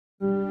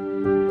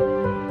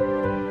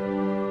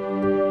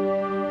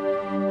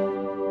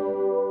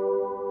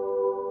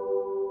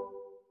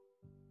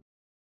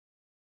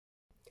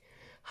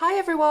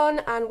everyone,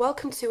 and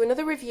welcome to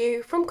another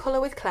review from Colour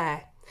with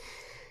Claire.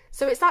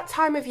 So it's that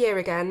time of year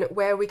again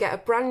where we get a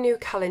brand new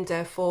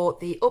calendar for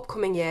the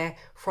upcoming year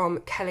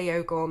from Kelly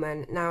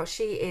O'Gorman. Now,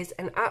 she is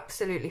an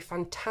absolutely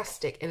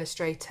fantastic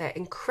illustrator,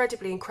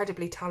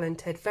 incredibly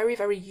talented,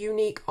 very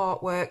unique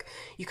artwork.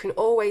 You can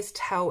always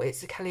tell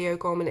it's a Kelly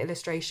O'Gorman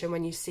illustration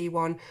when you see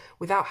one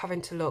without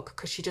having to look,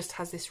 because she just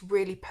has this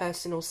really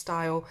personal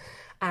style.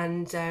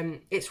 And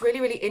it's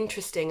really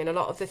interesting, and a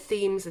lot of the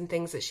themes and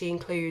things that she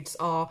includes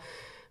are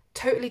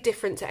totally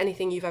different to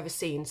anything you've ever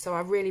seen. So I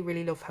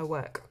really love her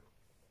work.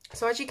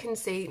 So as you can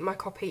see, my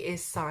copy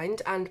is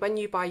signed, and when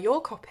you buy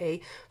your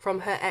copy from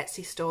her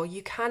Etsy store,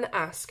 you can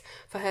ask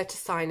for her to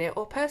sign it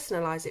or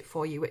personalise it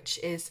for you, which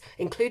is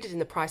included in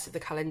the price of the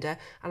calendar,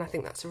 and I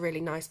think that's a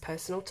really nice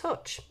personal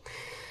touch.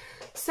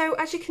 So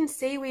as you can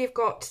see, we've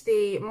got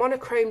the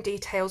monochrome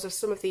details of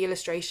some of the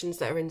illustrations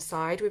that are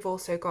inside. We've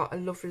also got a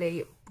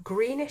lovely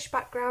greenish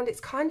background.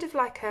 It's kind of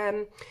like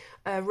a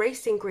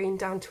racing green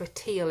down to a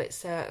teal.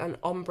 It's an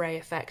ombre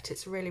effect.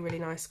 It's a really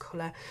nice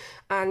colour,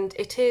 and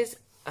it is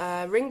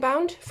ring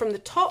bound from the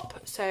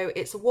top. So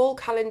it's a wall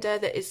calendar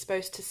that is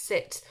supposed to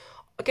sit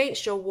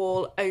against your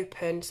wall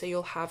open, so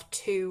you'll have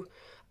two,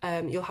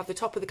 you'll have the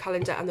top of the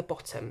calendar and the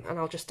bottom, and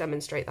I'll just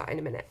demonstrate that in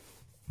a minute.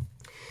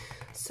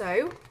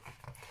 So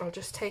I'll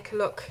just take a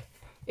look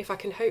if I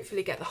can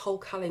hopefully get the whole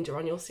calendar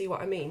on. You'll see what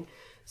I mean.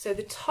 So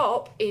the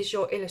top is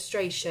your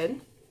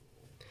illustration,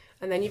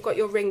 and then you've got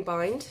your ring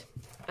bind,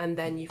 and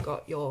then you've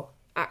got your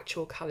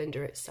actual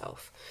calendar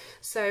itself.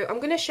 So I'm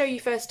going to show you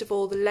first of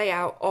all the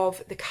layout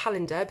of the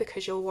calendar,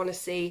 because you'll want to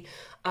see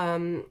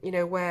you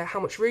know,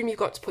 how much room you've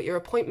got to put your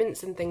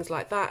appointments and things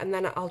like that, and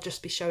then I'll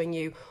just be showing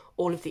you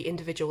all of the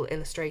individual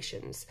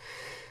illustrations.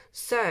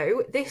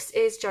 So this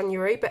is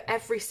January, but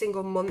every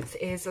single month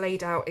is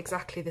laid out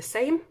exactly the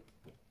same.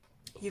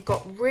 You've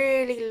got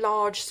really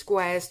large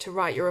squares to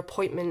write your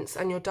appointments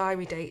and your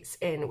diary dates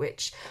in,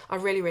 which I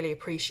really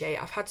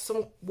appreciate. I've had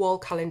some wall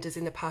calendars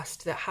in the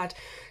past that had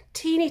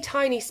teeny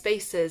tiny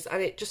spaces,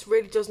 and it just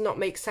really does not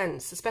make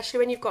sense, especially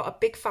when you've got a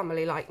big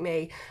family like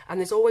me and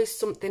there's always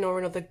something or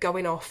another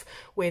going off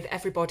with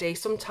everybody,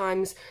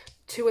 sometimes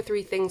 2 or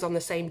 3 things on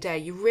the same day.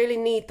 You really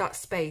need that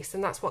space,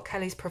 and that's what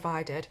Kelly's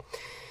provided.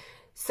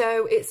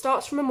 So it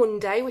starts from a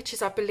Monday, which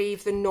is, I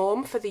believe, the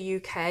norm for the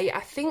UK.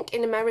 I think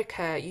in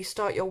America you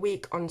start your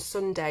week on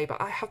Sunday,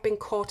 but I have been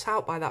caught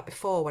out by that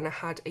before when I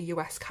had a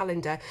US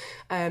calendar.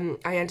 I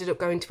ended up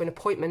going to an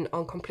appointment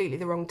on completely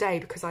the wrong day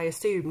because I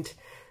assumed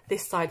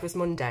this side was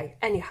Monday.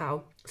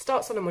 Anyhow,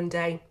 starts on a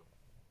Monday,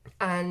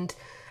 and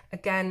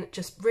again,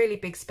 just really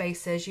big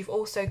spaces. You've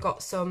also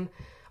got some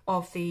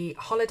of the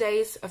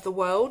holidays of the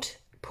world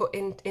put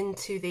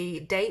into the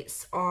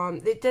dates.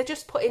 They're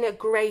just put in a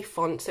grey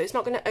font, so it's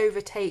not going to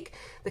overtake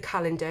the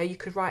calendar. You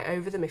could write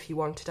over them if you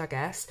wanted, I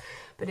guess,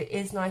 but it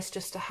is nice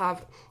just to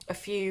have a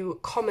few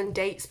common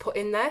dates put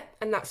in there,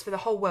 and that's for the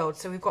whole world.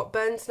 So we've got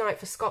Burns Night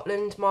for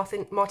Scotland,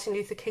 Martin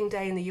Luther King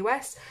Day in the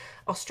US,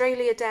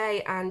 Australia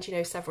Day, and you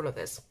know, several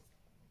others.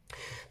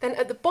 Then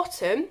at the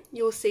bottom,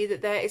 you'll see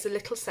that there is a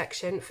little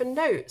section for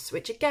notes,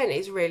 which again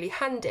is really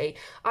handy.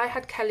 I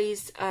had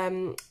Kelly's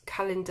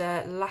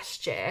calendar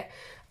last year,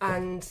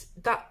 and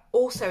that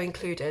also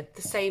included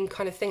the same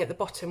kind of thing at the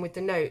bottom with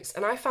the notes,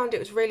 and I found it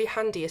was really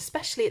handy,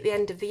 especially at the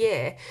end of the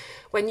year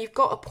when you've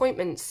got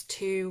appointments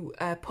to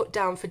put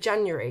down for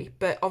January,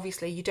 but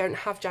obviously you don't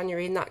have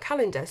January in that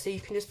calendar, so you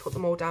can just put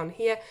them all down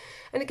here.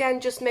 And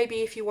again, just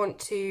maybe if you want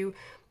to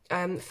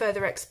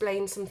further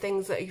explain some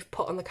things that you've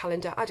put on the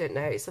calendar, I don't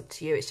know, it's up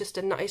to you. It's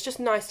just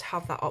nice to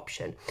have that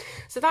option.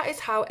 So that is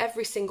how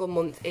every single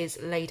month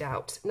is laid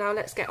out. Now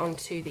let's get on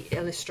to the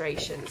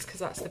illustrations, because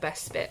that's the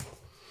best bit.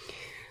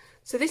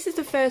 So this is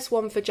the first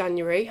one for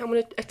January. I'm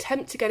going to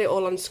attempt to get it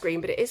all on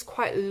screen, but it is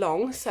quite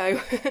long, so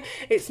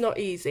it's not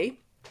easy.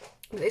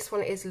 But this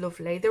one is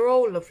lovely. They're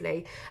all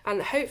lovely,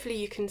 and hopefully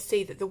you can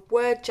see that the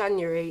word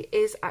January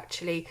is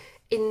actually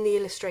in the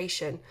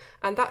illustration,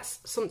 and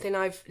that's something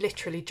I've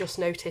literally just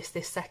noticed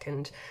this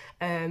second.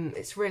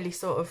 It's really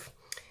sort of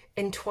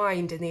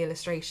entwined in the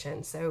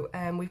illustration. So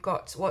we've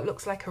got what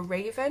looks like a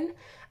raven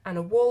and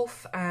a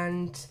wolf,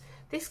 and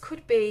this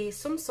could be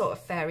some sort of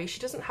fairy. She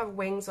doesn't have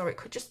wings, or it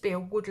could just be a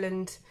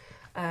woodland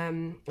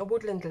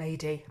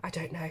lady, I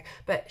don't know,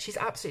 but she's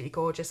absolutely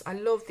gorgeous. I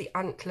love the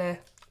antler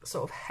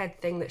sort of head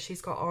thing that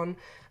she's got on,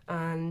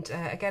 and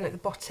again at the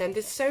bottom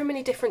there's so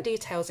many different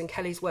details in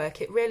Kelly's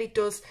work. It really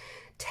does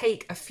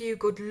take a few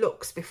good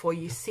looks before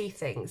you see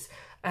things.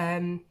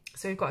 So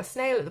we've got a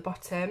snail at the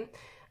bottom,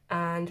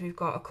 and we've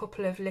got a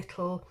couple of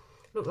little,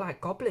 look like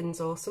goblins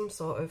or some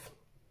sort of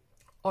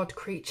odd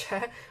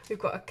creature. We've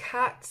got a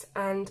cat,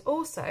 and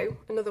also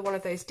another one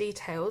of those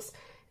details,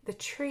 the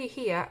tree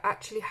here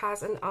actually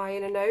has an eye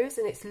and a nose,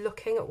 and it's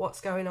looking at what's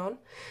going on.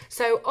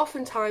 So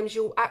oftentimes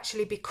you'll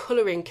actually be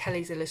colouring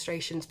Kelly's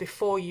illustrations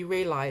before you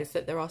realise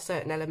that there are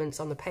certain elements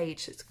on the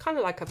page. It's kind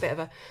of like a bit of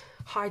a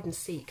hide and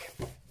seek.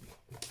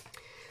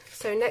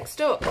 So next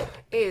up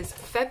is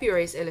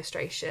February's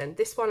illustration.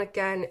 This one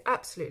again,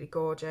 absolutely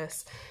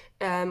gorgeous.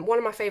 One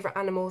of my favourite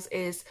animals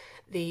is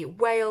the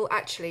whale,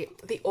 actually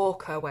the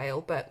orca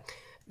whale, but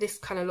this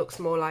kind of looks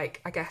more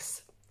like, I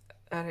guess,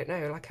 I don't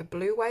know, like a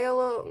blue whale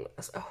or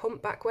a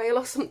humpback whale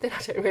or something.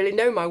 I don't really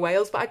know my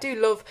whales, but I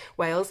do love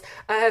whales.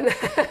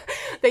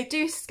 They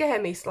do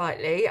scare me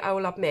slightly, I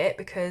will admit,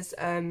 because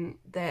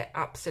they're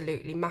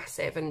absolutely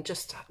massive, and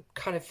just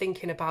kind of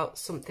thinking about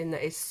something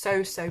that is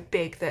so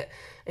big that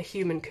a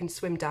human can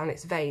swim down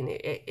its vein,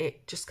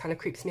 it just kind of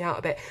creeps me out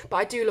a bit. But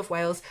I do love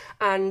whales,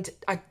 and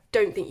I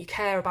don't think you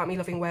care about me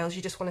loving whales,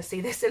 you just want to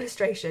see this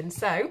illustration.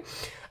 So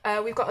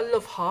we've got a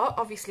love heart,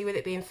 obviously with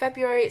it being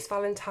February, it's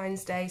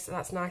Valentine's Day, so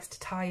that's nice to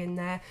tie in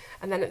there.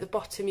 And then at the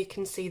bottom you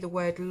can see the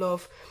word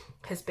love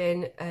has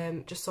been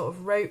just sort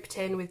of roped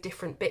in with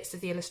different bits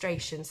of the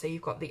illustration. So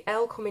you've got the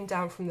L coming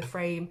down from the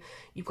frame,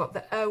 you've got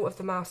the O of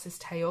the mouse's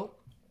tail,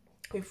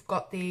 we've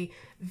got the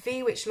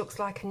V, which looks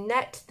like a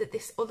net that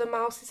this other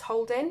mouse is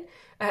holding,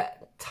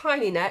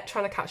 tiny net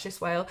trying to catch this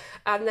whale,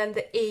 and then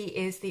the E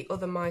is the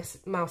other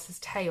mouse's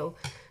tail.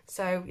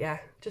 So yeah,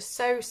 just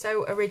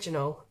so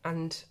original,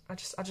 and I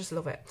just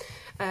love it.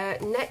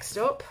 Next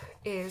up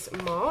is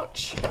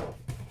March.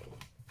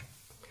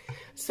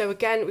 So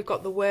again, we've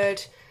got the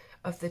word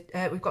of the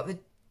we've got the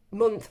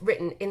month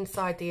written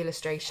inside the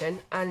illustration,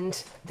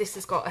 and this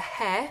has got a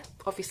hare,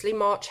 obviously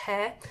March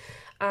hare.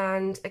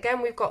 And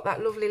again, we've got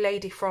that lovely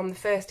lady from the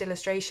first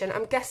illustration.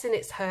 I'm guessing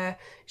it's her.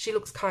 She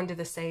looks kind of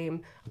the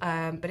same,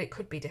 but it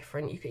could be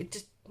different. You could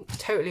just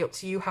totally up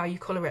to you how you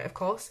colour it, of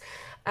course.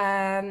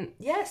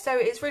 Yeah, so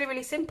it's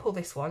really simple,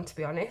 this one, to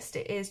be honest.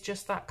 It is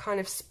just that kind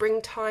of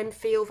springtime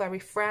feel, very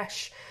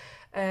fresh.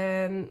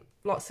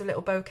 Lots of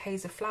little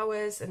bouquets of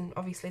flowers, and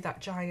obviously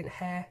that giant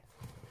hare.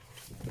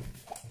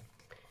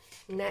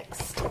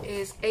 Next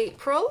is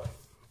April.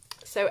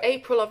 So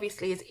April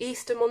obviously is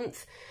Easter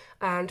month,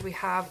 and we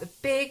have the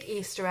big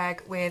Easter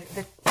egg with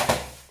the,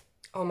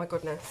 oh my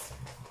goodness.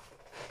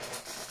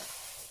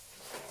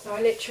 So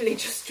I literally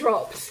just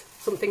dropped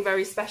something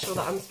very special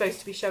that I'm supposed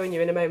to be showing you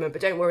in a moment,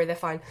 but don't worry, they're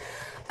fine.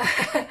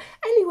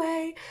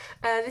 Anyway,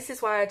 this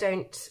is why I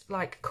don't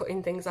like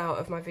cutting things out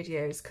of my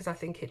videos, because I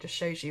think it just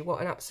shows you what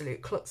an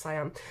absolute klutz I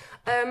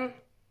am.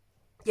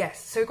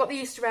 Yes, so we've got the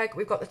Easter egg,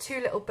 we've got the two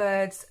little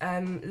birds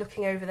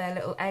looking over their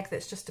little egg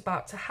that's just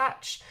about to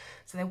hatch,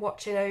 so they're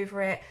watching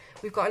over it.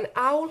 We've got an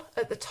owl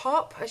at the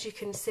top, as you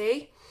can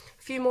see,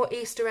 a few more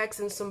Easter eggs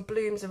and some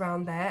blooms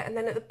around there, and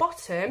then at the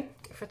bottom,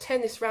 if I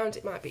turn this round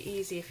it might be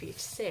easier for you to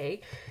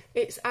see,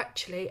 it's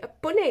actually a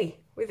bunny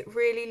with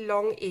really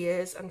long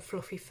ears and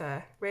fluffy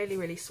fur.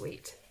 Really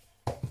sweet.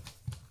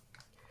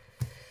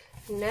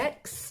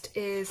 Next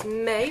is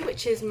May,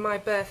 which is my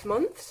birth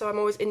month, so I'm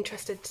always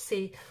interested to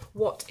see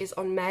what is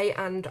on May,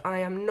 and I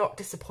am not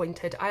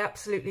disappointed. I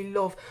absolutely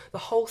love the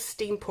whole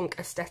steampunk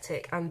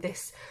aesthetic, and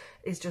this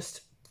is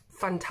just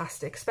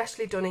fantastic,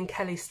 especially done in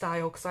Kelly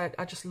style, because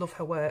I just love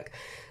her work.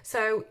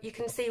 So you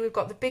can see we've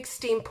got the big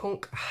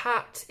steampunk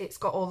hat, it's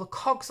got all the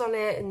cogs on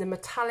it and the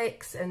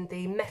metallics and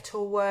the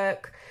metal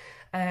work.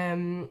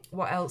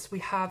 What else? We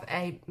have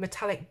a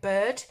metallic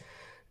bird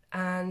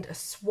and a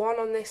swan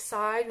on this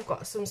side. We've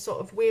got some sort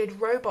of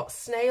weird robot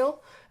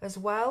snail as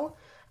well,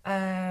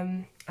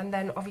 and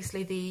then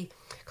obviously the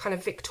kind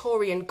of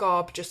Victorian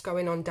garb just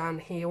going on down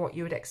here, what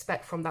you would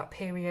expect from that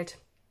period.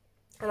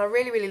 And I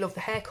really love the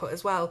haircut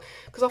as well,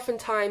 because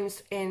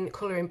oftentimes in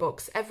colouring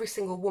books every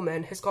single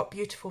woman has got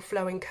beautiful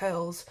flowing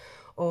curls,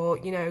 or,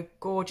 you know,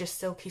 gorgeous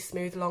silky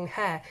smooth long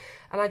hair,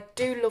 and I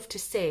do love to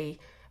see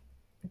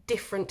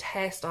different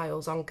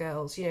hairstyles on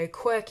girls, you know,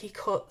 quirky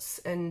cuts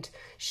and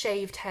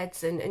shaved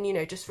heads, and you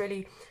know, just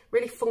really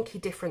funky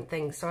different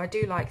things. So I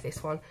do like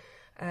this one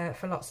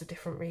for lots of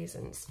different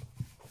reasons.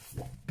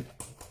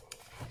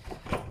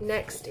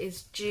 Next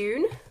is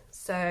June.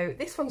 So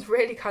this one's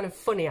really kind of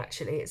funny,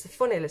 actually. It's a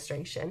fun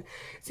illustration.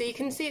 So you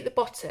can see at the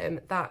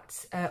bottom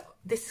that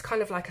this is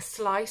kind of like a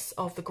slice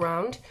of the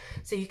ground.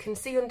 So you can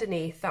see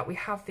underneath that we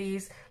have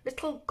these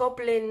little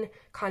goblin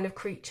kind of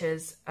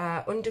creatures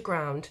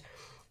underground,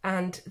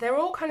 and they're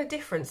all kind of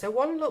different. So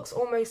one looks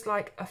almost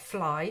like a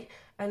fly,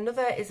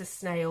 another is a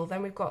snail,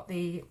 then we've got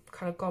the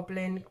kind of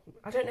goblin,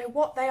 I don't know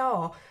what they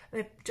are,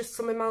 they're just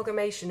some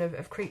amalgamation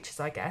of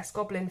creatures, I guess,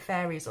 goblin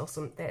fairies or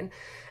something,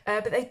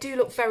 but they do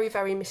look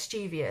very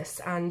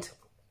mischievous, and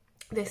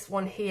this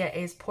one here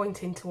is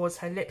pointing towards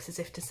her lips as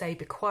if to say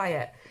be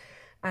quiet,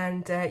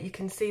 and you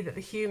can see that the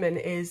human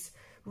is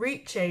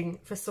reaching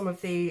for some of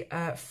the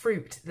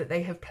fruit that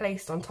they have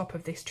placed on top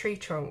of this tree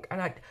trunk,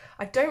 and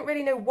I don't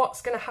really know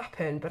what's going to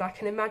happen, but I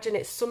can imagine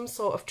it's some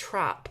sort of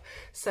trap,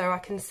 so I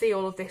can see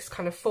all of this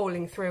kind of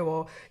falling through,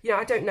 or, you know,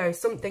 I don't know,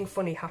 something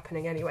funny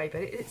happening anyway,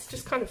 but it's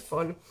just kind of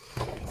fun.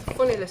 It's a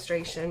fun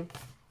illustration.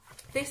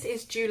 This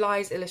is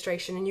July's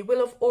illustration, and you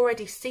will have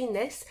already seen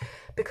this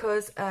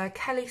because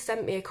Kelly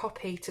sent me a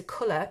copy to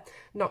colour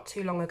not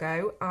too long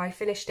ago. I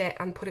finished it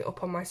and put it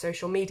up on my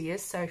social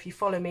medias, so if you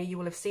follow me you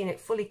will have seen it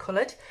fully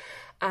coloured,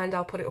 and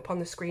I'll put it up on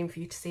the screen for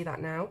you to see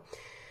that now.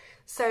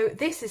 So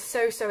this is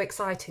so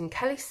exciting.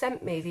 Kelly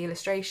sent me the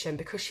illustration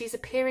because she's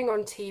appearing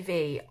on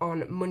TV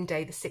on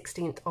Monday the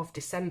 16th of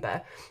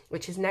December,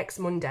 which is next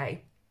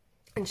Monday.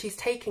 and she's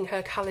taking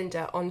her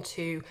calendar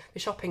onto the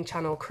shopping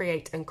channel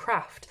Create and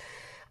Craft.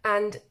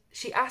 And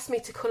she asked me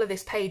to colour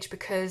this page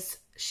because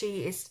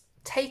she is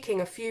taking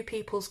a few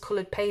people's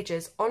coloured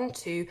pages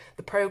onto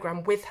the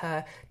programme with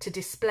her to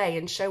display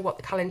and show what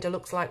the calendar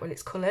looks like when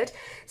it's coloured.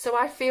 So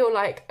I feel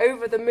like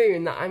over the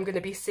moon that I'm going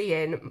to be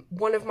seeing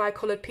one of my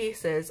coloured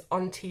pieces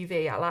on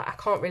TV. I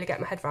can't really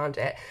get my head around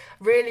it.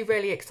 Really,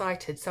 really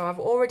excited. So I've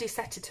already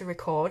set it to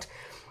record.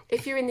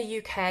 If you're in the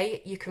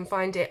UK, you can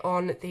find it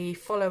on the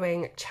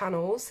following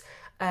channels.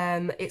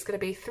 It's going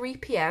to be 3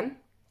 p.m.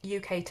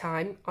 UK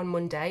time on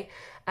Monday.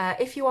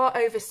 If you are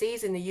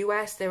overseas in the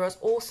US, there is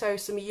also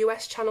some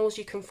US channels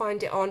you can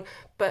find it on,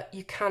 but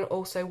you can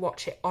also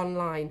watch it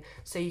online.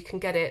 So you can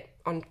get it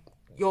on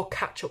your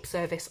catch-up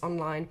service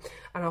online,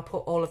 and I'll put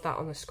all of that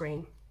on the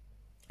screen.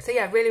 So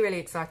yeah, really, really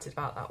excited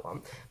about that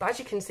one. But as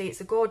you can see, it's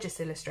a gorgeous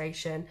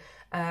illustration.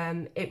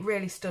 It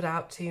really stood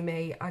out to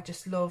me. I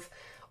just love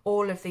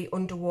all of the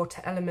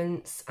underwater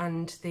elements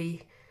and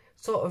the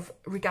sort of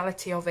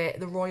regality of it,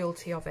 the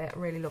royalty of it. I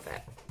really love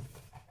it.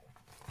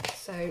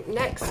 So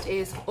next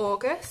is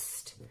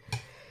August.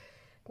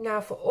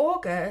 Now for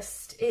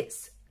August,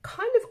 it's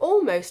kind of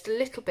almost a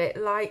little bit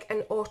like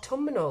an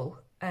autumnal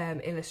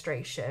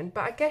illustration,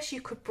 but I guess you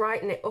could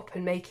brighten it up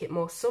and make it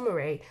more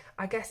summery.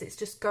 I guess it's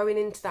just going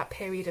into that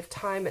period of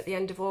time at the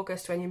end of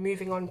August when you're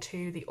moving on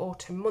to the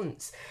autumn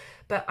months.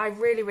 But I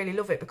really, really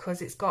love it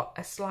because it's got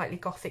a slightly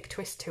gothic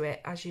twist to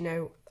it. As you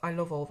know, I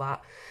love all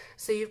that.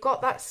 So you've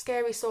got that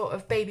scary sort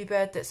of baby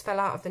bird that's fell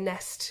out of the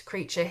nest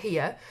creature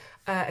here.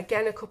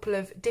 Again, a couple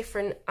of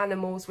different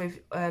animals with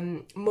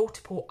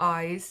multiple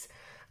eyes,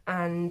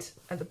 and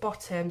at the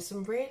bottom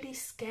some really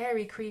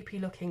scary, creepy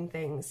looking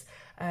things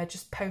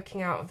just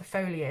poking out of the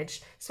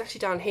foliage, especially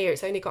down here.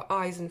 It's only got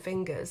eyes and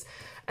fingers.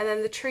 And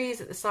then the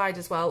trees at the side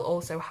as well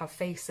also have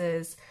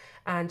faces,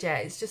 and yeah,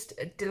 it's just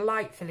a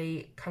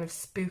delightfully kind of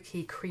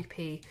spooky,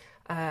 creepy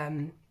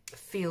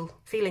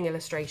feeling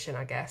illustration,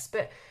 I guess.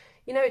 But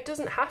you know, it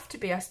doesn't have to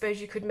be. I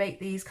suppose you could make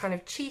these kind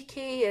of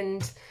cheeky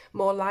and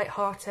more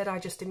light-hearted. I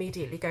just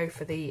immediately go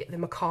for the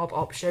macabre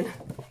option.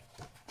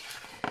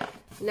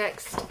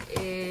 Next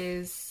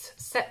is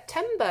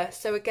September.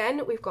 So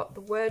again, we've got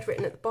the word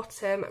written at the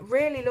bottom.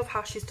 Really love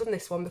how she's done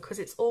this one because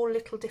it's all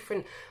little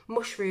different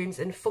mushrooms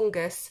and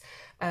fungus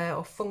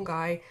or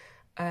fungi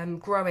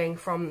growing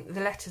from the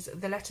letters.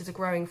 The letters are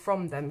growing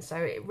from them, so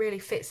it really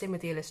fits in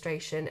with the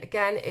illustration.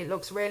 Again, it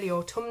looks really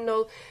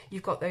autumnal.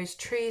 You've got those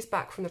trees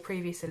back from the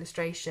previous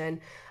illustration,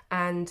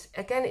 and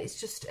again, it's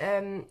just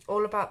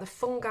all about the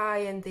fungi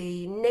and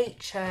the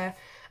nature,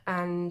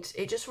 and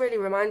it just really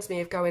reminds me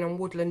of going on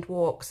woodland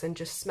walks and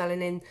just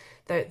smelling in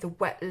the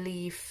wet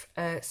leaf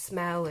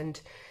smell, and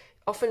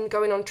often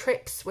going on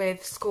trips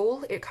with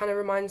school. It kind of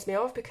reminds me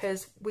of,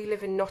 because we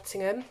live in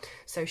Nottingham,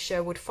 so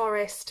Sherwood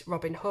Forest,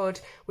 Robin Hood,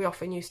 we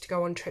often used to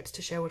go on trips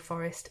to Sherwood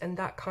Forest, and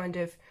that kind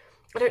of,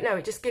 I don't know,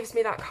 it just gives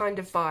me that kind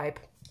of vibe.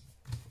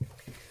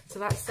 So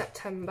that's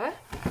September.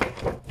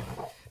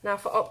 Now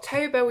for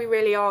October, we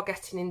really are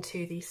getting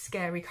into these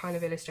scary kind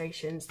of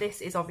illustrations. This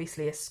is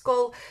obviously a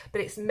skull,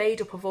 but it's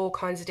made up of all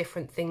kinds of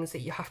different things that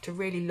you have to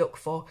really look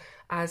for,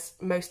 as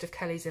most of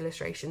Kelly's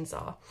illustrations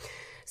are.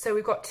 So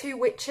we've got two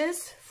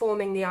witches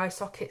forming the eye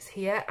sockets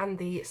here and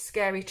the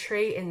scary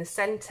tree in the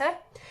centre.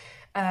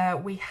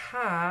 We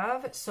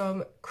have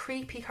some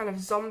creepy kind of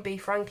zombie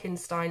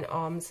Frankenstein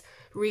arms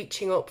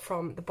reaching up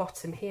from the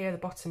bottom here, the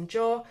bottom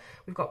jaw.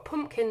 We've got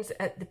pumpkins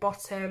at the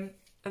bottom,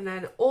 and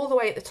then all the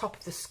way at the top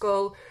of the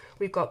skull,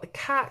 we've got the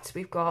cat,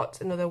 we've got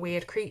another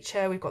weird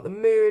creature, we've got the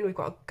moon, we've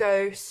got a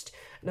ghost,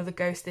 another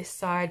ghost this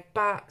side,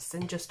 bats,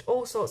 and just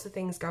all sorts of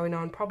things going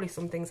on. Probably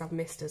some things I've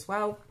missed as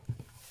well.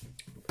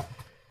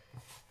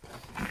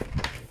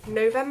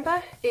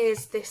 November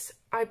is this,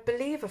 I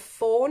believe, a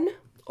fawn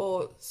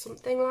or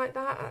something like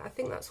that. I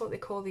think that's what they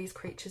call these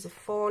creatures, a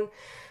fawn.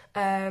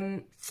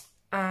 And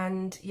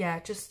yeah,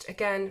 just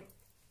again,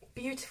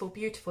 beautiful,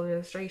 beautiful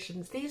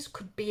illustrations. These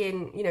could be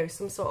in, you know,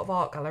 some sort of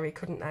art gallery,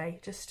 couldn't they?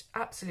 Just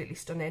absolutely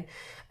stunning.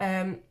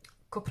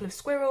 Couple of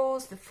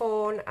squirrels, the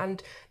fawn,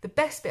 and the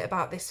best bit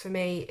about this for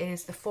me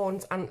is the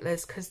fawn's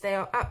antlers, because they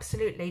are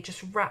absolutely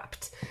just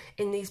wrapped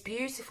in these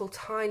beautiful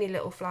tiny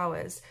little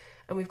flowers.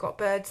 And we've got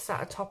birds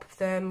sat atop of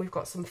them. We've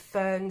got some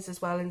ferns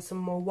as well and some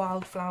more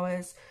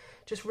wildflowers.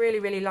 Just really,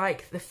 really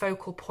like the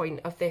focal point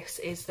of this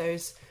is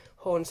those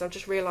horns. I've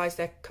just realised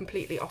they're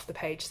completely off the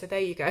page. So there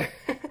you go.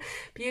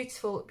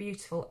 Beautiful,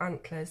 beautiful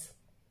antlers.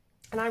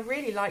 And I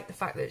really like the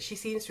fact that she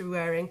seems to be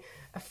wearing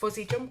a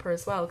fuzzy jumper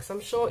as well, because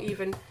I'm sure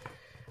even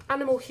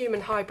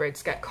animal-human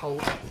hybrids get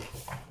cold.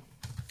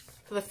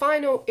 For the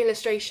final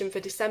illustration for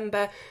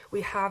December,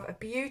 we have a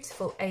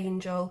beautiful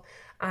angel.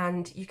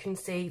 And you can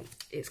see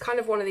it's kind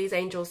of one of these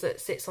angels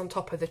that sits on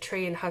top of the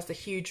tree and has the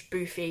huge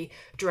boofy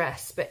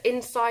dress. But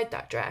inside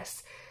that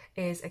dress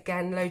is,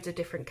 again, loads of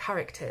different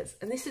characters.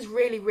 And this is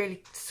really,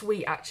 really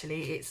sweet,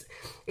 actually.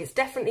 It's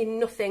definitely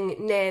nothing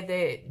near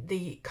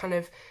the kind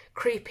of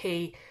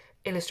creepy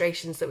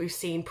illustrations that we've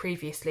seen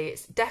previously.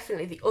 It's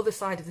definitely the other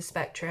side of the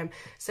spectrum.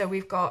 So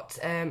we've got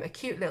a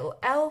cute little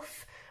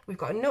elf, we've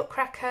got a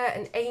nutcracker,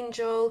 an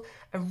angel,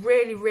 a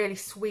really, really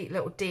sweet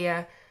little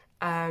deer.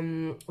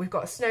 We've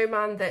got a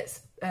snowman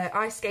that's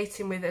ice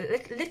skating with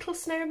a little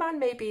snowman,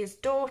 maybe his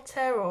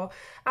daughter, or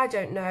I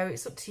don't know,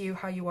 it's up to you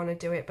how you want to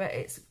do it, but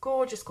it's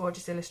gorgeous,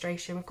 gorgeous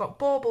illustration. We've got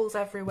baubles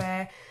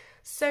everywhere,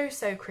 so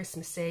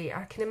Christmassy.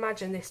 I can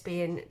imagine this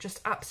being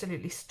just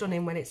absolutely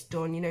stunning when it's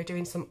done, you know,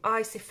 doing some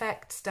ice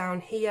effects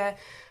down here,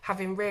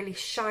 having really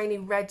shiny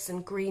reds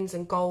and greens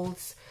and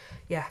golds.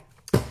 Yeah,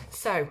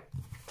 so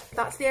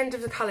that's the end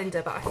of the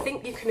calendar, but I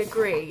think you can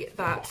agree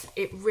that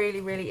it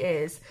really, really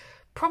is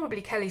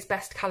probably Kelly's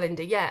best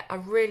calendar yet. I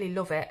really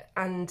love it,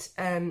 and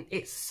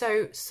it's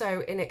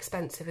so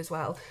inexpensive as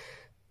well.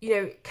 You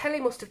know, Kelly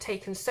must have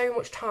taken so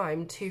much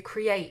time to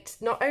create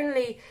not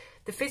only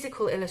the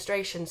physical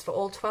illustrations for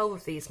all 12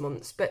 of these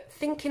months, but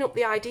thinking up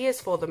the ideas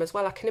for them as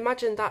well. I can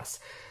imagine that's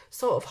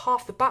sort of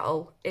half the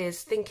battle,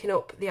 is thinking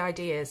up the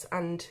ideas,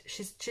 and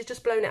she's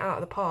just blown it out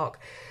of the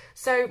park.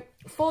 So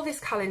for this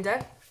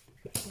calendar,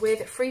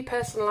 with free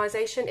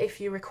personalisation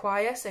if you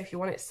require, so if you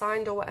want it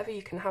signed or whatever,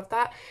 you can have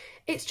that.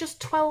 It's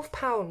just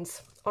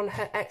 £12 on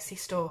her Etsy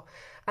store,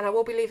 and I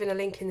will be leaving a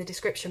link in the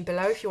description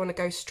below if you want to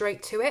go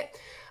straight to it.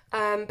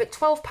 But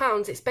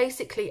 £12, it's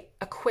basically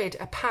a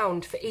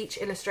pound for each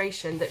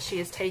illustration that she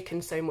has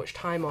taken so much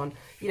time on,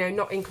 you know,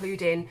 not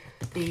including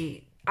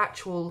the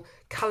actual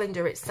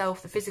calendar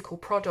itself, the physical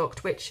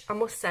product, which I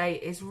must say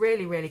is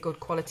really, really good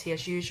quality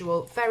as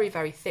usual. Very,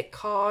 very thick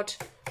card.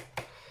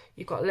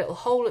 You've got a little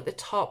hole at the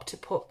top to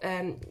put,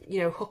 you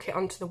know, hook it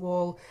onto the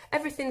wall.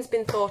 Everything's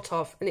been thought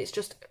of, and it's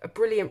just a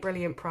brilliant,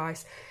 brilliant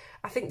price.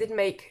 I think they'd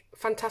make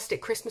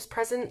fantastic Christmas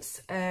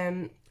presents,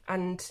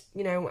 and,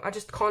 you know, I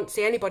just can't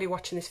see anybody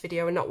watching this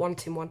video and not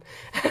wanting one,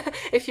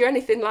 if you're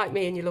anything like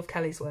me and you love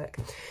Kelly's work.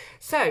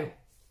 So,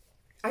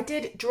 I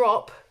did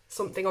drop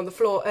something on the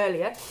floor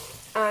earlier,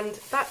 and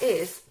that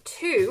is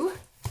 2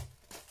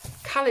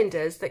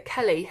 calendars that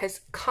Kelly has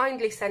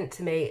kindly sent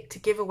to me to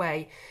give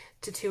away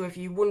to 2 of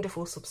you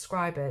wonderful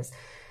subscribers.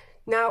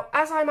 Now,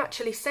 as I'm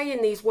actually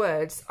saying these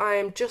words, I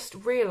am just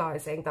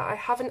realising that I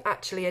haven't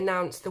actually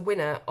announced the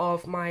winner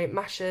of my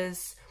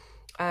Masha's,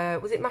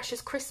 was it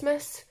Masha's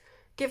Christmas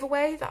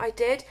giveaway that I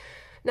did?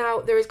 Now,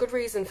 there is good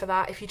reason for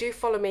that. If you do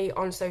follow me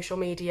on social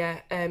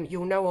media,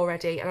 you'll know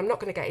already, and I'm not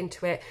going to get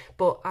into it,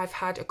 but I've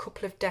had a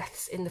couple of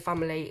deaths in the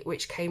family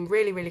which came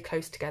really, really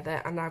close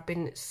together, and I've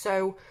been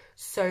so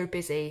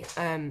busy,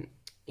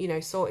 you know,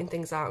 sorting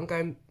things out and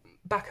going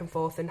back and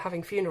forth and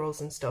having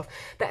funerals and stuff.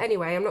 But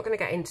anyway, I'm not going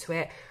to get into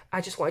it.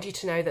 I just wanted you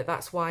to know that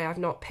that's why I've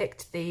not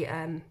picked the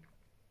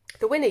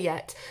winner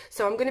yet.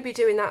 So I'm going to be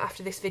doing that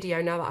after this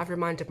video now that I've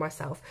reminded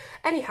myself.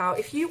 Anyhow,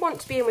 if you want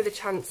to be in with a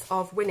chance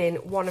of winning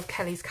one of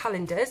Kelly's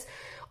calendars,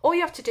 all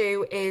you have to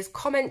do is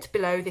comment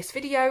below this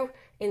video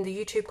in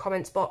the YouTube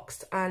comments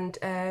box, and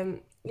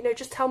you know,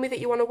 just tell me that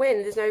you want to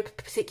win. There's no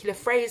particular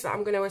phrase that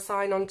I'm going to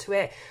assign onto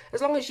it.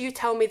 As long as you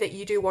tell me that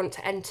you do want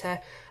to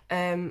enter,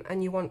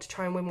 and you want to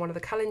try and win one of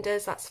the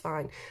calendars, that's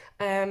fine.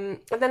 And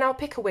then I'll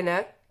pick a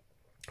winner.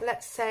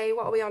 Let's say,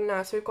 what are we on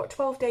now? So we've got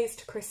 12 days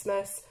to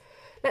Christmas.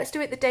 Let's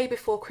do it the day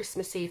before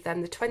Christmas Eve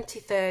then, the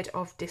 23rd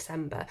of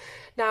December.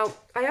 Now,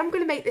 I am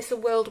going to make this a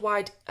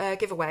worldwide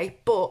giveaway,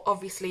 but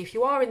obviously if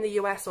you are in the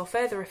US or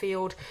further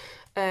afield,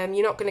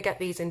 you're not going to get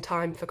these in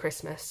time for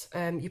Christmas.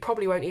 You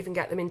probably won't even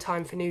get them in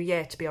time for New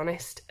Year, to be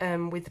honest,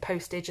 with the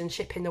postage and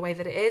shipping the way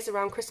that it is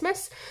around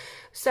Christmas.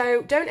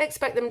 So don't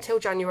expect them until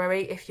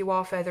January if you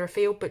are further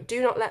afield, but do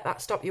not let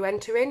that stop you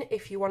entering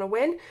if you want to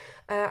win.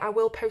 I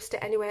will post it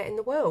anywhere in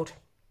the world.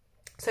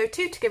 So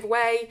 2 to give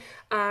away,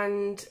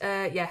 and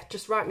yeah,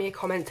 just write me a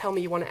comment, tell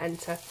me you want to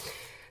enter.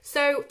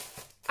 So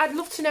I'd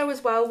love to know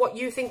as well what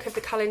you think of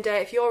the calendar,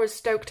 if you're as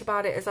stoked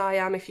about it as I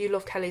am, if you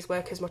love Kelly's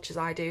work as much as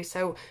I do.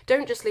 So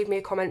don't just leave me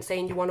a comment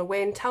saying you want to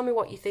win. Tell me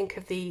what you think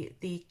of the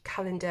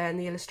calendar and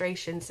the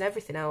illustrations and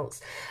everything else.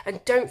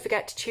 And don't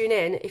forget to tune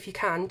in, if you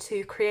can,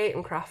 to Create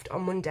and Craft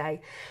on Monday.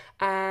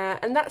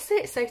 And that's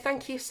it. So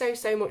thank you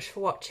so much for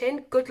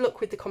watching. Good luck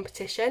with the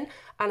competition,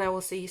 and I will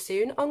see you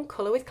soon on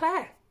Colour with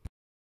Claire.